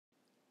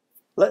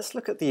Let's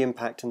look at the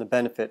impact and the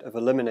benefit of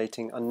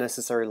eliminating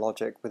unnecessary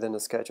logic within a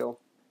schedule.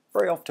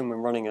 Very often when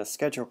running a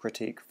schedule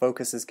critique,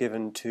 focus is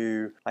given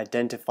to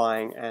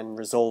identifying and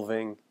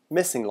resolving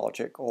missing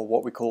logic, or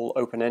what we call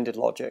open-ended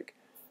logic.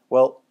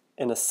 Well,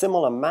 in a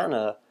similar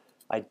manner,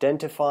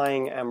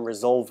 identifying and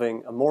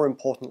resolving, and more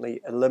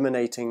importantly,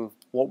 eliminating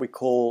what we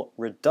call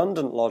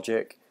redundant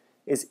logic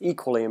is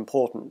equally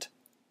important.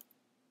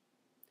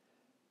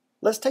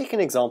 Let's take an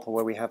example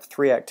where we have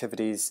three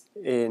activities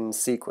in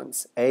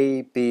sequence,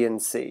 A, B,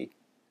 and C.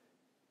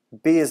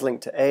 B is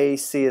linked to A,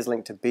 C is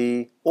linked to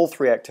B. All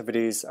three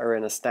activities are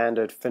in a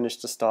standard finish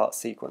to start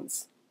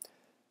sequence.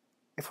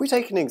 If we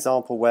take an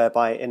example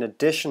whereby in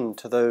addition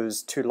to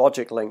those two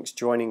logic links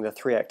joining the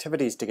three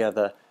activities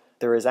together,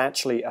 there is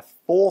actually a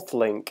fourth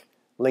link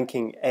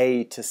linking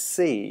A to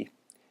C,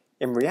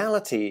 in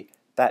reality,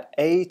 that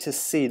A to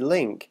C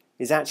link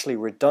is actually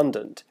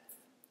redundant.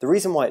 The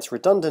reason why it's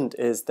redundant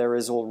is there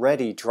is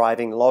already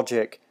driving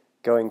logic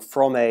going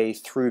from A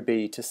through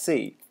B to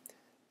C.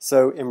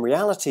 So in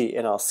reality,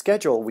 in our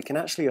schedule, we can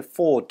actually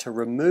afford to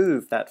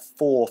remove that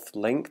fourth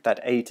link, that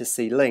A to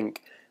C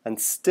link,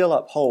 and still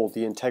uphold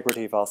the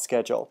integrity of our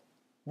schedule.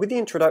 With the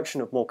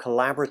introduction of more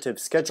collaborative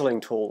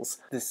scheduling tools,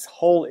 this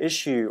whole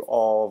issue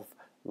of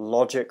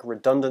logic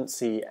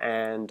redundancy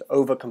and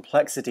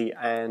overcomplexity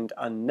and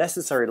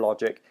unnecessary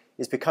logic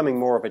is becoming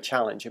more of a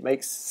challenge. It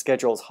makes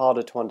schedules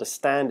harder to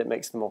understand, it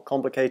makes them more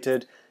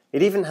complicated.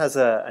 It even has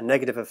a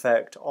negative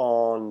effect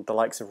on the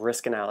likes of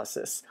risk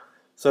analysis.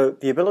 So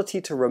the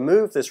ability to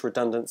remove this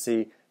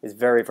redundancy is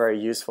very, very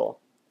useful.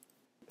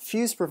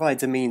 Fuse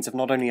provides a means of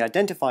not only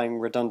identifying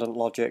redundant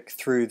logic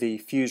through the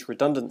Fuse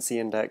Redundancy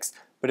Index,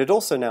 but it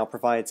also now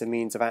provides a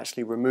means of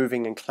actually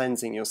removing and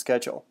cleansing your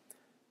schedule.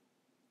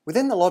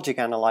 Within the Logic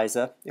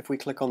Analyzer, if we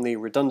click on the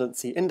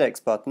Redundancy Index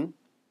button,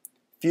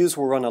 Fuse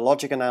will run a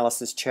logic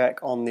analysis check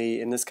on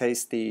in this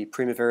case, the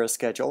Primavera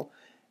schedule,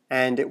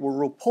 and it will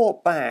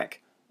report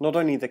back not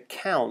only the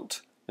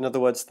count, in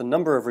other words, the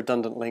number of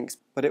redundant links,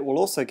 but it will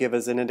also give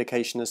us an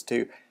indication as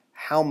to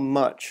how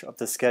much of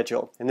the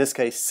schedule, in this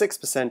case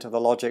 6% of the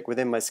logic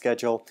within my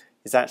schedule,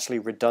 is actually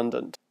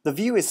redundant. The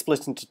view is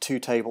split into two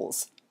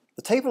tables.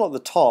 The table at the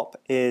top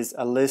is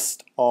a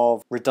list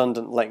of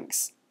redundant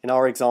links. In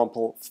our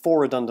example, 4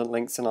 redundant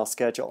links in our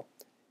schedule.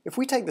 If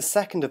we take the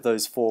second of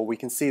those 4, we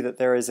can see that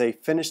there is a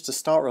finish to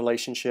start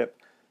relationship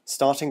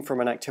starting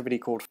from an activity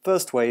called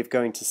first wave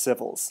going to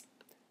civils.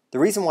 The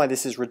reason why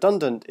this is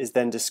redundant is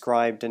then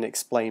described and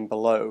explained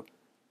below.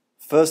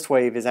 First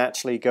wave is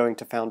actually going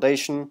to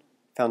foundation.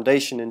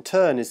 Foundation in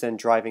turn is then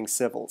driving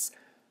civils.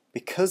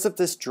 Because of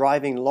this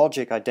driving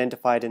logic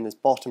identified in this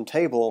bottom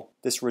table,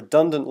 this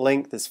redundant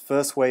link, this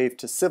first wave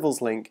to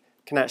civils link,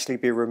 can actually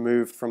be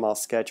removed from our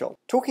schedule.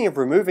 Talking of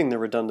removing the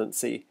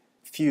redundancy,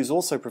 Fuse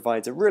also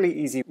provides a really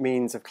easy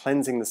means of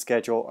cleansing the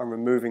schedule and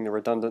removing the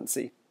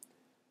redundancy.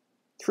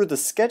 Through the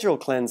Schedule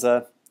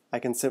Cleanser, I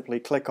can simply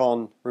click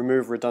on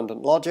Remove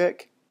Redundant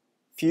Logic.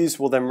 Fuse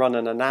will then run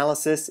an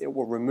analysis. It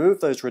will remove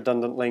those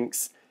redundant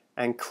links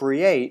and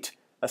create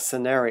a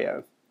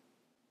scenario.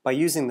 By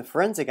using the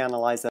Forensic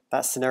Analyzer,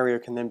 that scenario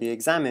can then be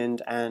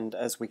examined, and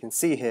as we can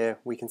see here,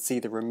 we can see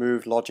the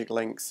removed logic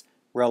links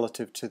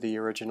relative to the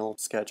original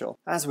schedule.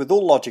 As with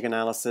all logic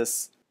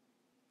analysis,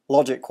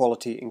 logic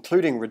quality,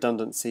 including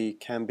redundancy,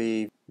 can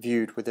be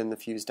viewed within the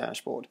Fuse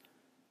dashboard.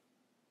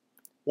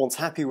 Once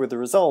happy with the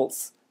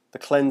results, the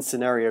cleansed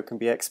scenario can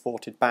be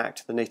exported back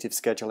to the native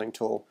scheduling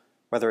tool,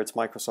 whether it's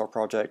Microsoft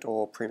Project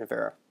or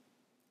Primavera.